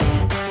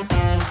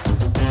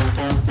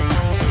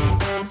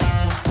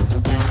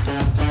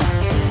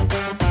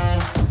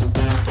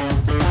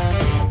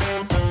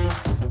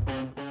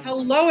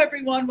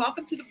everyone.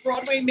 Welcome to the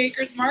Broadway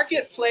Makers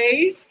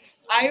Marketplace.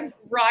 I'm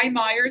Rye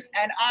Myers,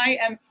 and I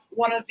am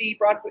one of the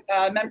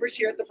members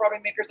here at the Broadway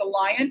Makers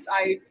Alliance.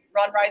 I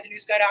run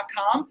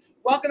RyeTheNewsGuy.com.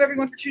 Welcome,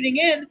 everyone, for tuning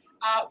in.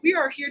 We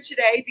are here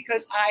today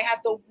because I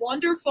have the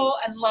wonderful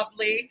and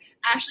lovely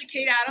Ashley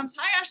Kate Adams.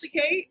 Hi, Ashley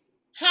Kate.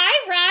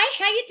 Hi, Rye.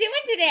 How you doing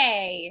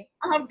today?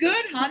 I'm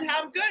good, hon.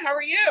 I'm good. How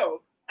are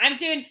you? I'm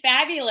doing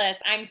fabulous.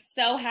 I'm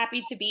so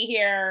happy to be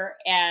here,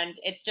 and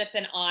it's just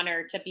an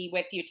honor to be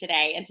with you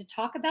today and to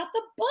talk about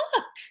the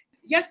book.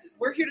 Yes,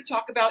 we're here to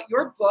talk about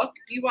your book,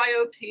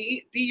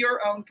 BYOP, Be Your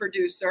Own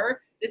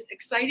Producer, this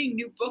exciting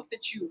new book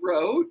that you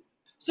wrote.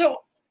 So,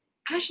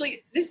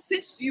 Ashley,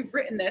 since you've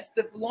written this,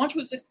 the launch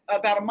was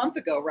about a month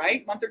ago,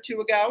 right? A month or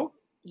two ago?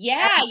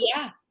 Yeah.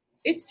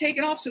 It's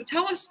taken off. So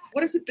tell us,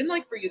 what has it been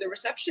like for you, the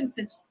reception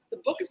since the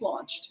book is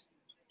launched?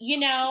 You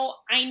know,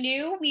 I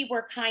knew we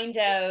were kind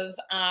of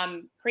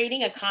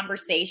creating a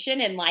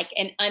conversation and like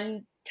an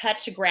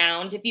untouched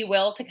ground, if you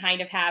will, to kind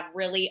of have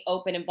really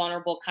open and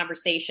vulnerable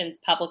conversations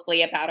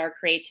publicly about our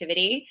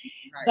creativity.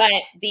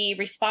 Right. But the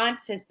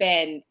response has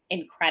been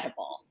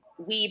incredible.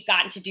 We've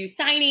gotten to do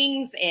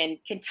signings in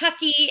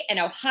Kentucky and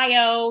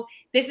Ohio.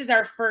 This is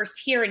our first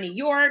here in New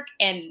York,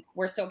 and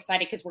we're so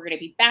excited because we're going to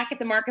be back at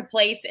the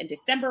marketplace in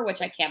December,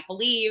 which I can't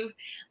believe.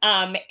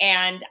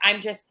 And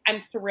I'm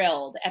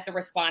thrilled at the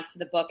response to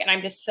the book, and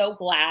I'm just so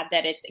glad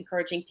that it's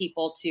encouraging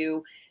people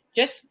to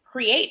just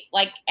create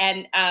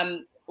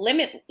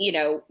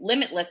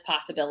limitless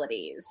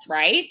possibilities,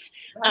 right?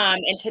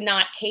 And to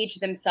not cage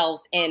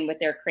themselves in with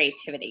their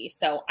creativity.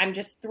 So I'm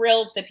just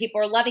thrilled that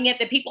people are loving it,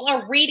 that people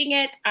are reading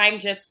it.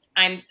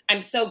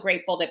 I'm so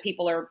grateful that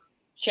people are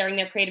sharing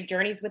their creative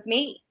journeys with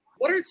me.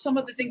 What are some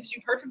of the things that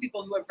you've heard from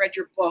people who have read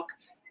your book?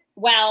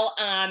 Well,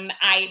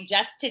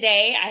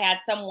 today I had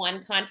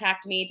someone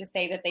contact me to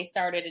say that they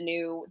started a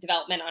new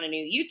development on a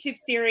new YouTube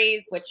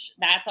series, which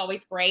that's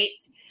always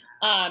great.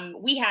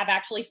 We have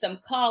actually some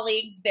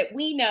colleagues that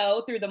we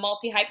know through the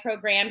Multi-Hype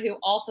program who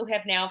also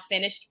have now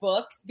finished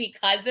books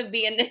because of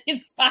being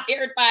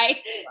inspired by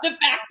the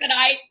fact that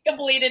I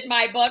completed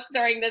my book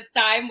during this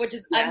time, which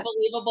is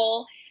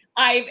unbelievable.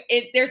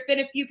 There's been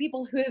a few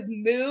people who have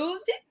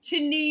moved to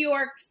New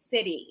York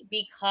City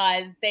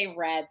because they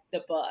read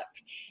the book.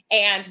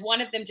 And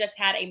one of them just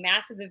had a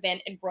massive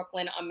event in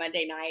Brooklyn on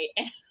Monday night.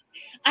 And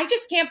I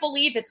just can't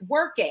believe it's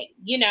working.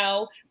 You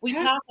know, we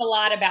talk a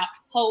lot about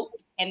hope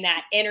and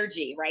that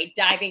energy, right?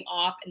 Diving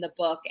off in the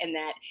book, and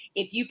that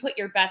if you put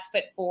your best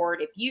foot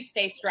forward, if you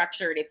stay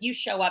structured, if you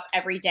show up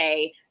every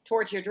day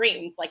towards your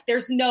dreams, like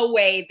there's no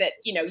way that,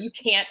 you know, you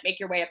can't make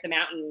your way up the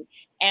mountain.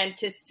 And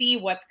to see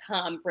what's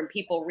come from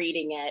people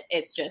reading it,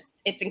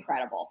 it's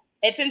incredible.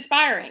 It's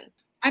inspiring.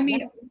 I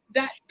mean,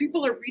 that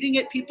people are reading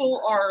it,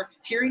 people are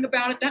hearing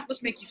about it. That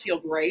must make you feel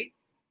great.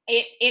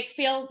 It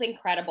feels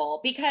incredible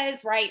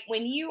because, right,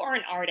 when you are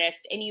an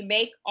artist and you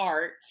make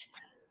art,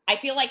 I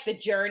feel like the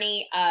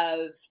journey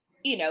of,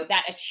 you know,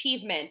 that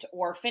achievement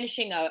or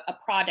finishing a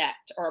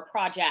product or a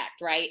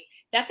project, right,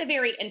 that's a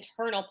very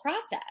internal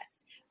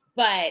process.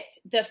 But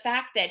the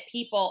fact that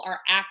people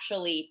are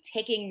actually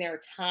taking their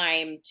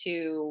time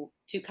to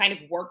kind of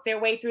work their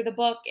way through the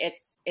book,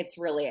 it's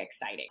really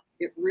exciting.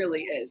 It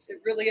really is. It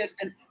really is.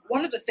 And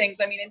one of the things,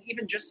 I mean, and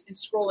even just in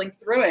scrolling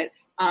through it,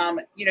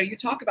 you know, you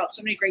talk about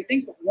so many great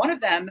things, but one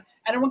of them,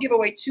 and I won't give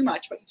away too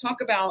much, but you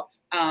talk about,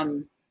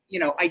 you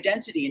know,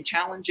 identity and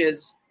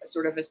challenges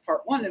sort of as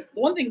part one. And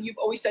one thing you've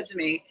always said to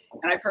me,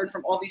 and I've heard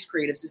from all these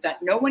creatives, is that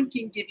no one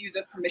can give you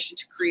the permission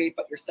to create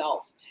but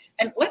yourself.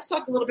 And let's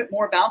talk a little bit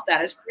more about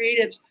that. As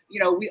creatives, you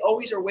know, we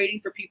always are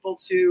waiting for people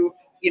to,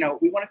 you know,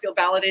 we want to feel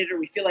validated, or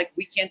we feel like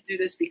we can't do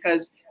this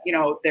because, you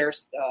know,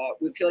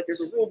 we feel like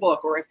there's a rule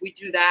book, or if we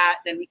do that,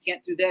 then we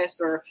can't do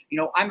this, or, you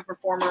know, I'm a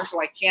performer,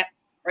 so I can't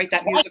write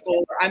that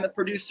musical, or I'm a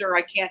producer,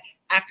 I can't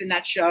act in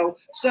that show.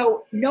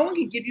 So no one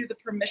can give you the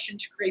permission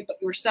to create but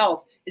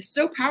yourself is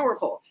so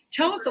powerful.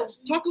 Talk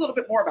a little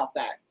bit more about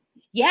that.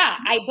 Yeah,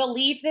 I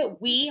believe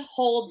that we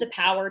hold the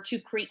power to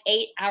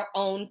create our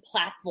own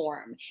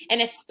platform.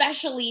 And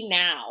especially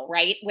now,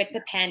 right, with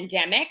the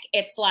pandemic,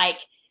 it's like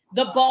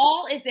the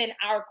ball is in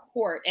our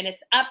court, and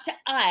it's up to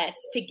us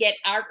to get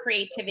our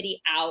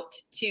creativity out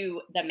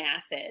to the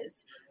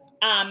masses.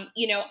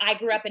 You know, I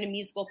grew up in a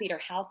musical theater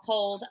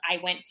household. I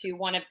went to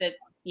one of the,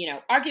 you know,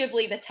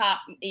 arguably the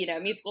top, you know,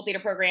 musical theater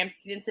programs,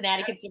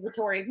 Cincinnati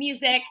Conservatory of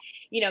Music,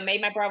 you know,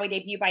 made my Broadway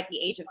debut by the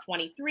age of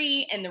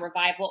 23 in the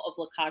revival of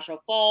La Cage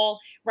aux Folles,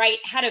 right?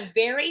 Had a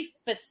very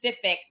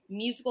specific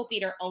musical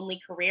theater only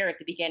career at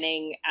the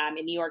beginning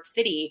in New York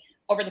City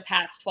over the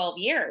past 12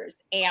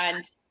 years.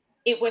 And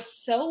it was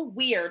so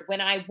weird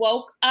when I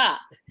woke up,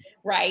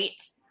 right,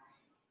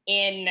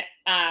 in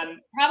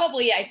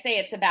probably, I'd say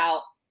it's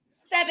about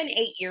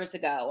 7-8 years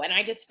ago. And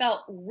I just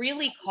felt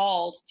really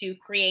called to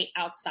create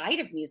outside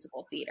of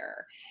musical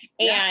theater.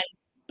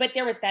 But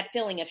there was that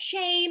feeling of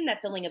shame,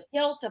 that feeling of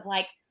guilt of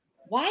like,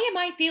 why am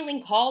I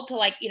feeling called to,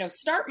 like, you know,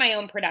 start my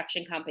own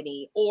production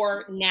company?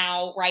 Or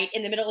now, right,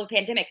 in the middle of a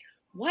pandemic,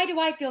 why do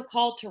I feel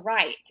called to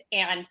write?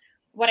 And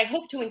what I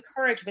hope to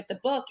encourage with the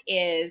book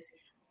is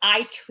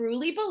I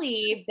truly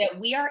believe that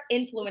we are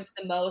influenced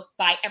the most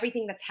by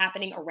everything that's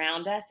happening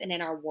around us and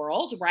in our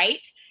world,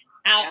 right?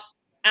 Out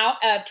out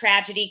of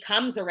tragedy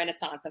comes a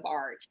renaissance of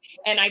art.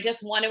 And I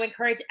just want to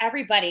encourage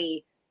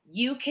everybody,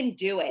 you can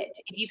do it.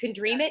 If you can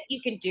dream it,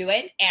 you can do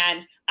it.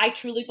 And I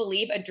truly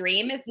believe a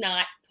dream is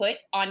not put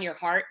on your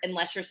heart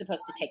unless you're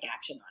supposed to take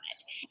action on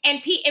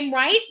it. And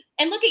right?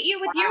 And look at you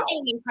with your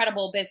own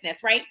incredible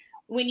business, right?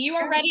 When you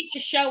are ready to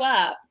show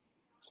up,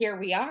 here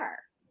we are,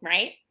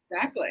 right?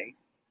 Exactly.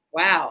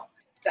 Wow.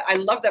 I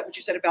love that what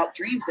you said about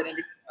dreams, and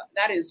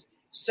that is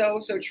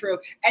so true.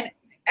 And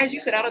as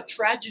you said, out of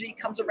tragedy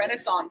comes a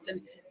renaissance.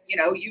 And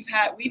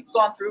we've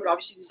gone through it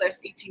obviously these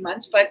last 18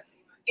 months, but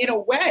in a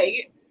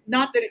way,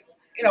 not that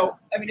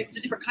it was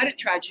a different kind of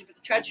tragedy, but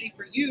the tragedy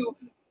for you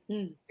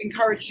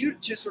encouraged you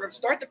to sort of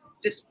start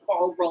this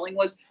ball rolling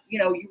was,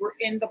 you were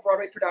in the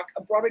Broadway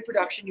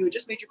production. You had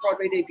just made your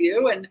Broadway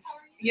debut, and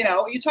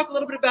you talk a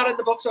little bit about it in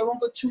the book, so I won't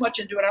go too much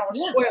into it. I don't want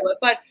to spoil it,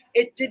 but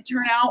it did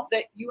turn out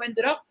that you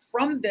ended up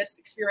from this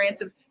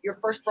experience of your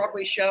first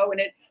Broadway show and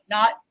it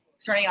not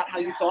turning out how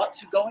you thought,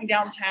 to going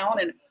downtown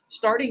and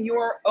starting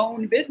your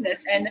own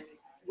business and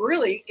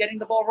really getting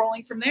the ball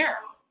rolling from there.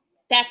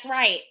 That's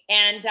right.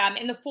 And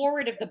in the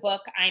foreword of the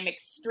book, I'm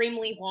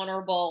extremely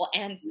vulnerable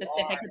and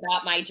specific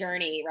about my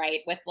journey,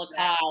 right, with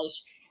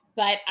Lacage.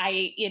 But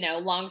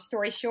long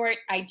story short,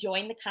 I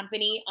joined the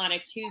company on a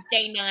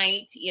Tuesday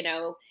night.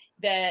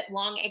 The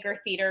Longacre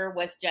Theater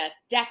was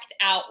just decked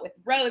out with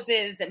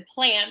roses and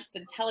plants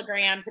and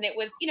telegrams. And it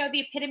was, the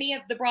epitome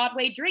of the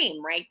Broadway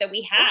dream, right, that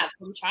we have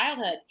from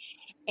childhood.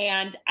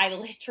 And I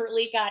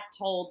literally got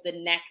told the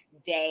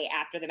next day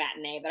after the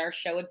matinee that our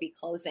show would be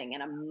closing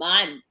in a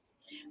month.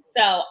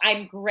 So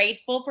I'm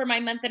grateful for my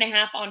month and a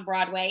half on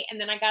Broadway.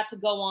 And then I got to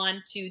go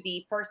on to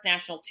the first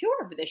national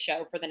tour of the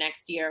show for the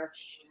next year.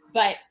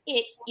 But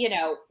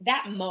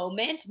that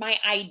moment, my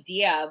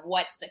idea of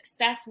what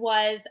success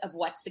was, of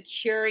what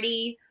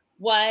security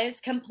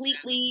was,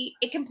 completely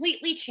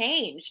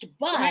changed.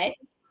 But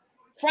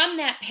from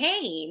that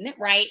pain,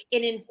 right,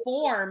 it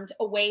informed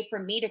a way for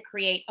me to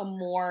create a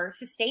more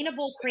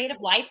sustainable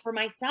creative life for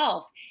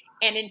myself.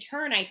 And in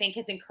turn, I think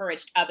has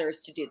encouraged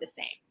others to do the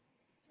same.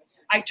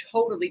 I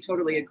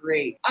totally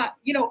agree.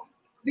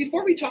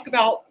 Before we talk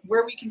about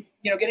where we can,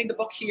 getting the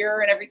book here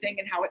and everything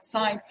and how it's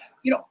signed,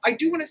 I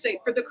do want to say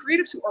for the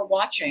creatives who are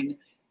watching,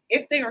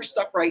 if they are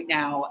stuck right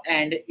now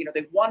and,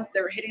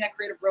 they're hitting that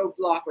creative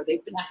roadblock, or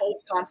they've been told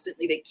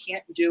constantly they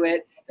can't do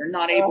it, they're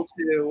not able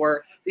to,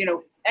 or,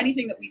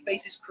 anything that we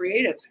face as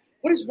creatives,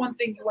 what is one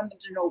thing you want them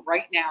to know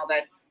right now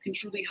that can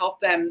truly help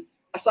them,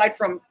 aside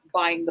from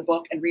buying the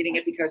book and reading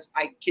it, because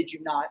I kid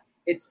you not,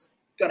 it's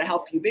going to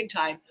help you big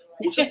time,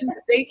 something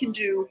that they can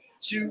do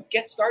to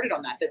get started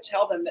on that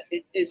tell them that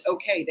it is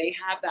okay. They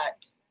have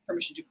that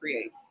permission to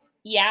create.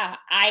 Yeah,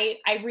 I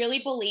really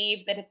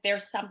believe that if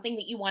there's something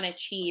that you want to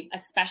achieve,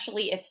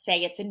 especially if,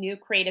 say, it's a new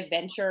creative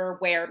venture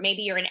where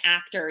maybe you're an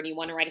actor and you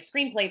want to write a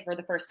screenplay for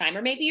the first time,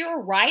 or maybe you're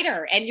a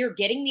writer and you're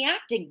getting the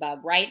acting bug,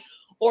 right?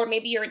 Or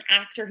maybe you're an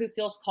actor who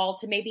feels called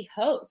to maybe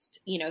host,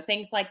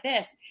 things like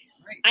this.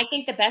 Right. I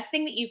think the best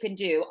thing that you can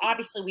do,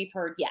 obviously we've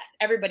heard, yes,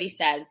 everybody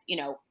says,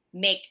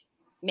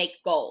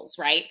 make goals,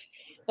 right?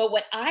 But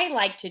what I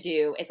like to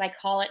do is I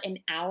call it an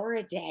hour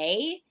a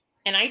day.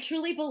 And I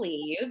truly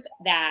believe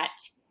that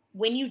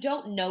when you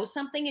don't know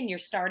something and you're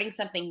starting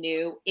something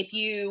new, if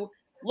you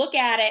look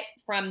at it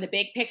from the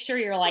big picture,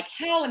 you're like,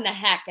 how in the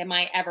heck am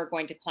I ever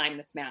going to climb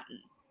this mountain?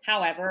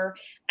 However,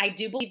 I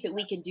do believe that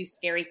we can do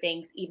scary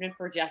things even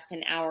for just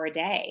an hour a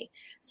day.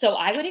 So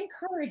I would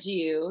encourage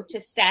you to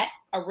set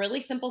a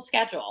really simple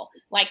schedule.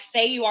 Like,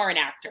 say you are an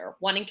actor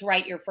wanting to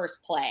write your first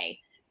play.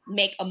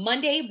 Make a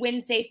Monday,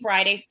 Wednesday,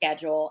 Friday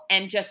schedule,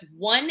 and just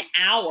 1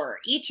 hour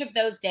each of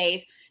those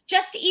days,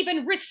 just to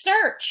even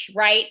research,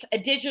 right? A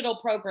digital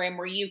program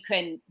where you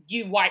can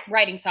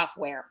writing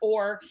software,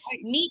 or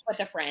meet with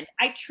a friend.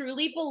 I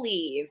truly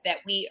believe that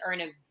we are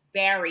in a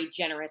very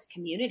generous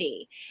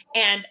community.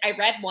 And I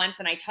read once,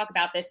 and I talk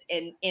about this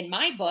in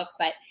my book,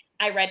 but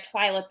I read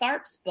Twyla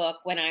Tharp's book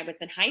when I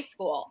was in high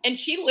school. And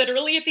she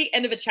literally at the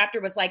end of a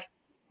chapter was like,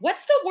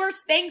 what's the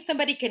worst thing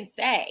somebody can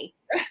say?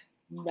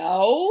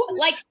 No,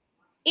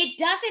 it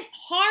doesn't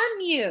harm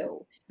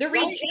you. The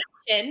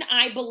rejection,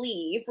 I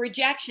believe,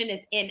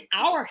 is in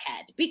our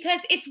head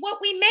because it's what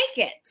we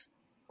make it,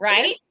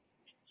 right?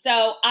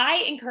 So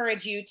I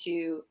encourage you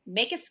to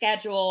make a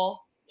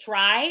schedule,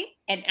 try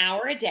an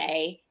hour a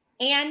day,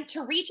 and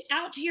to reach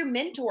out to your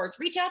mentors,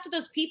 reach out to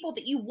those people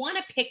that you want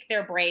to pick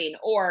their brain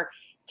or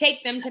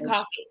take them to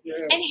coffee.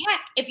 And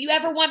heck, if you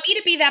ever want me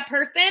to be that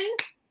person,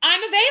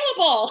 I'm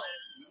available.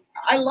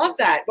 I love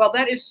that. Well,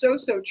 that is so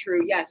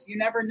true. Yes, you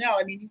never know.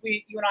 I mean,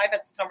 you and I have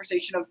had this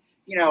conversation of,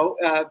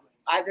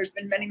 there's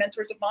been many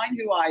mentors of mine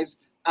who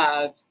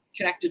I've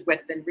connected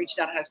with and reached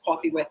out and had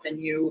coffee with,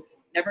 and you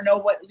never know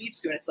what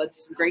leads to, and it's led to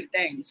some great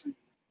things.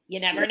 You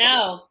never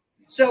know.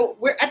 So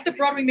we're at the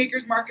Broadway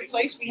Makers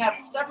Marketplace. We have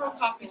several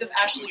copies of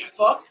Ashley's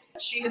book.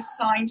 She has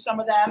signed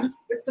some of them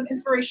with some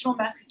inspirational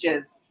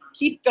messages.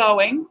 keep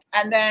going.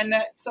 And then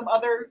some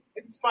other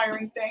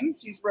inspiring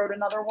things. She's wrote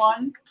another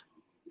one.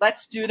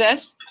 Let's do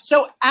this.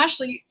 So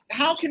Ashley,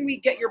 how can we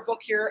get your book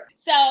here?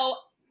 So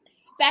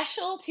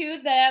special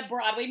to the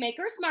Broadway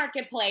Makers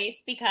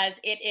Marketplace, because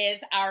it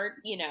is our,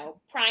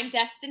 prime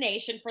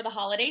destination for the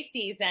holiday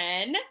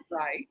season.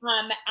 Right.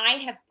 I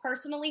have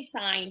personally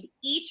signed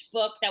each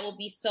book that will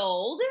be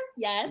sold.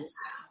 Yes.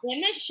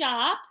 In the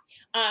shop.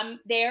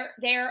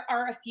 There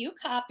are a few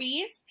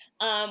copies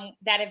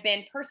that have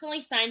been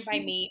personally signed by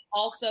me,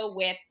 also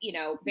with,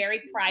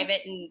 very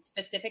private and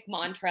specific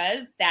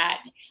mantras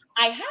that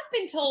I have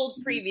been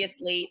told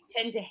previously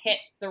tend to hit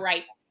the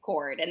right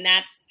chord. And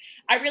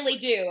I really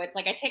do. It's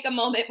like I take a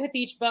moment with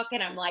each book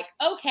and I'm like,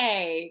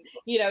 okay,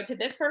 to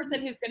this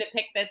person who's going to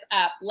pick this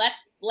up, let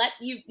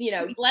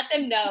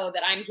them know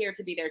that I'm here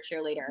to be their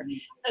cheerleader.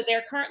 So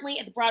they're currently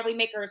at the Broadway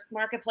Makers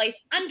Marketplace,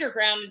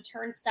 Underground and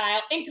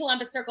Turnstile in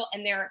Columbus Circle,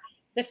 and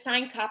the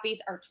signed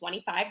copies are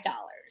 $25.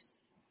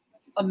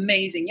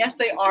 Amazing. Yes,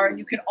 they are. And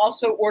you can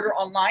also order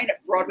online at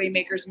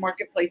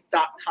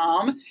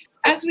BroadwayMakersMarketplace.com.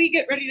 As we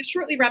get ready to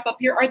shortly wrap up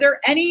here, are there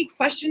any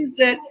questions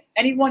that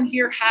anyone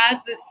here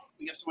has? That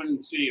we have someone in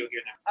the studio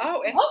here now.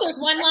 Oh, there's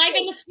one live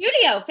in the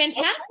studio.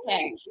 Fantastic.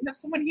 Okay. We have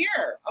someone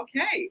here.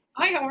 Okay.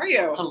 Hi, how are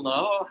you?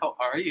 Hello, how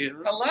are you?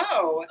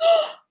 Hello.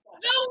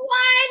 The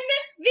one,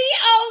 the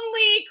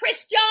only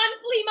Christian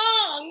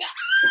Flimong.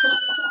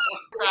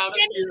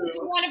 Christian is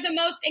one of the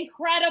most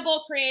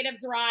incredible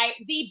creatives, right?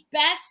 The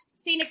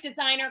best scenic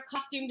designer,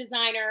 costume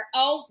designer.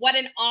 Oh, what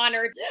an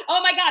honor. Oh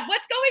my God,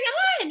 what's going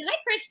on? Hi,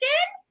 Christian.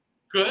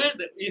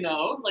 Good,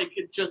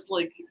 just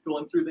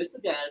going through this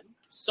again.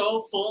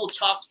 So full,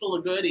 chock full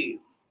of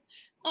goodies.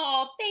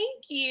 Oh,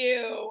 thank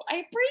you.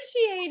 I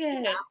appreciate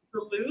it.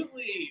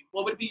 Absolutely.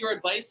 What would be your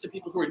advice to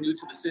people who are new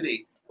to the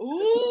city?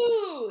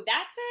 Ooh,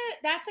 that's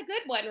a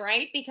good one,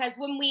 right? Because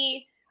when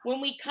we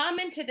come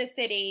into the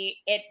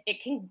city, it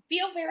can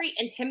feel very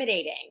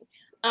intimidating.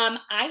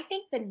 I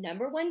think the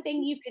number one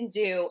thing you can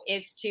do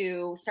is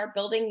to start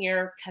building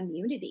your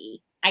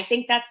community. I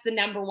think that's the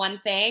number one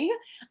thing.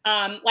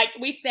 Like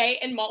we say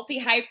in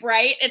multi-hype,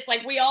 right? It's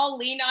like we all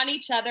lean on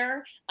each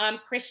other.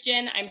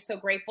 Christian, I'm so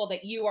grateful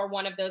that you are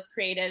one of those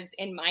creatives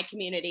in my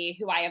community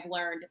who I have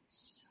learned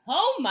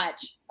so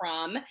much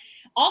from.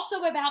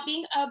 Also about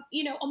being a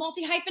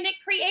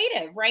multi-hyphenate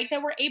creative, right?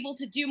 That we're able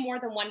to do more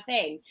than one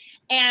thing.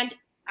 And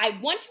I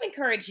want to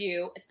encourage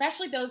you,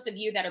 especially those of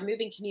you that are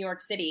moving to New York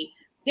City,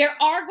 there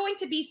are going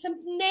to be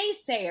some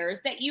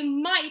naysayers that you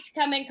might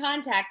come in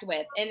contact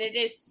with. And it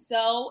is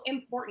so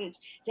important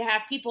to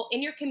have people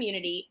in your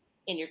community,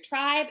 in your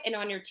tribe, and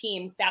on your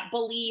teams that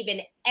believe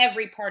in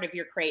every part of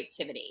your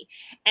creativity.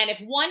 And if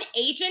one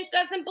agent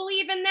doesn't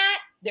believe in that,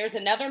 there's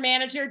another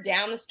manager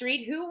down the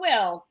street who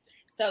will.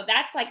 So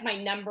that's like my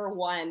number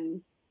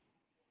one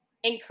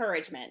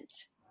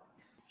encouragement.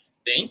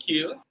 Thank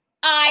you.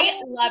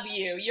 I love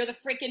you. You're the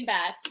freaking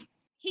best.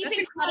 He's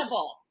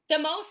incredible. The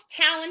most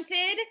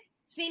talented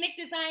scenic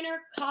designer,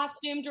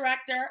 costume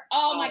director.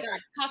 Oh my God,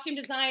 costume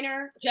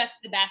designer,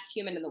 just the best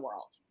human in the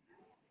world.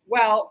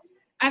 Well,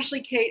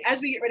 Ashley Kate,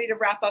 as we get ready to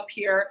wrap up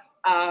here,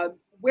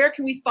 where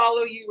can we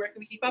follow you? Where can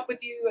we keep up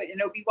with you? I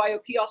know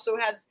BYOP also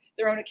has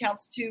their own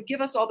accounts too. Give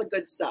us all the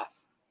good stuff.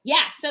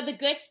 Yeah, so the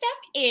good stuff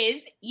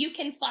is you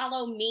can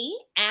follow me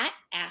at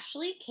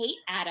Ashley Kate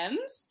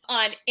Adams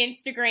on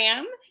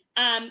Instagram.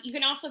 You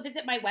can also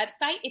visit my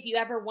website if you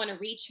ever want to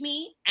reach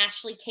me,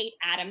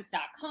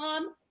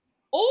 ashleykateadams.com.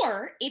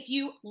 Or if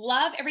you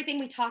love everything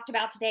we talked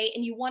about today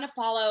and you want to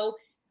follow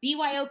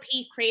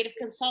BYOP Creative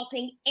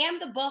Consulting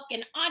and the book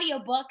and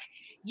audiobook,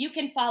 you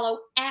can follow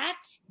at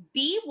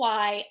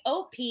BYOP_NYC.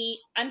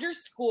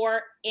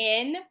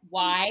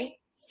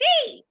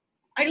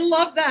 I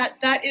love that.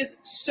 That is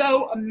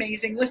so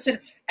amazing. Listen,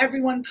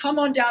 everyone, come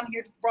on down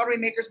here to the Broadway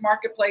Makers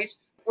Marketplace.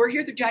 We're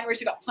here through January,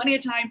 so you've got plenty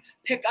of time.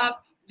 Pick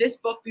up this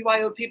book,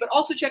 BYOP, but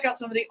also check out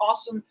some of the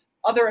awesome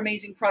other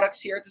amazing products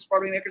here at this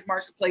Broadway Makers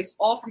Marketplace,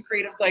 all from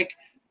creatives like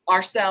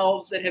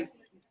ourselves that have,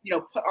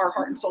 put our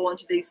heart and soul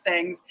into these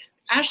things.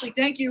 Ashley,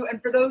 thank you.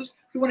 And for those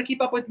who want to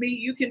keep up with me,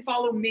 you can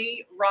follow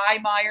me, Rye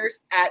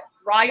Myers, at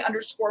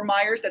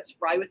Rye_Myers. That's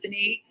Rye with an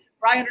E.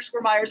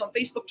 Rye_Myers on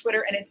Facebook,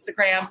 Twitter, and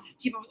Instagram.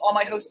 Keep up with all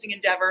my hosting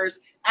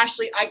endeavors.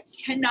 Ashley, I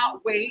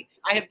cannot wait.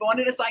 I have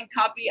wanted a signed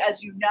copy,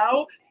 as you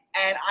know,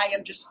 and I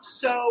am just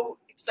so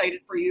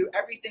excited for you.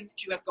 Everything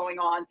that you have going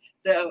on,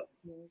 the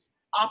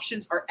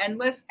options are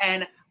endless,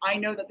 and I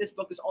know that this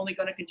book is only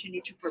going to continue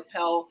to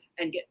propel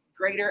and get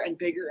greater and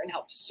bigger and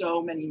help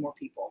so many more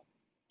people.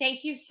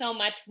 Thank you so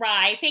much,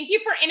 Rye. Thank you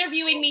for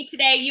interviewing me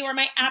today. You are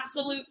my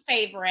absolute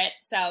favorite,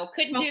 so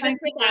couldn't do this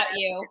without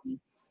you.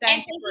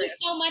 Thank you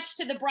so much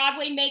to the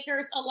Broadway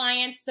Makers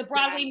Alliance, the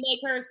Broadway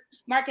Makers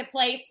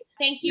Marketplace.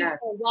 Thank you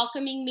for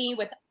welcoming me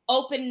with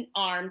open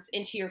arms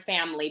into your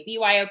family.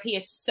 BYOP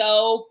is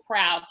so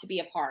proud to be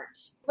a part.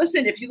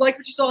 Listen, if you like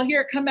what you saw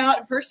here, come out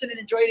in person and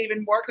enjoy it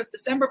even more, because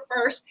December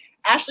 1st,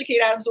 Ashley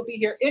Kate Adams will be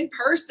here in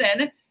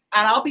person, and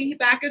I'll be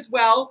back as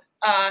well.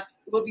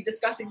 We'll be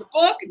discussing the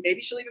book, and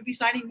maybe she'll even be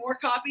signing more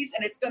copies,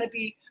 and it's going to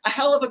be a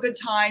hell of a good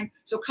time.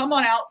 So come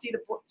on out,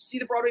 see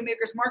the Broadway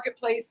Makers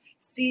Marketplace,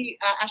 see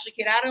Ashley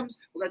Kate Adams.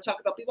 We're going to talk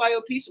about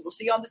BYOP, so we'll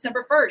see you on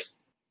December 1st.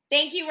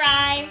 Thank you,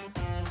 Rye.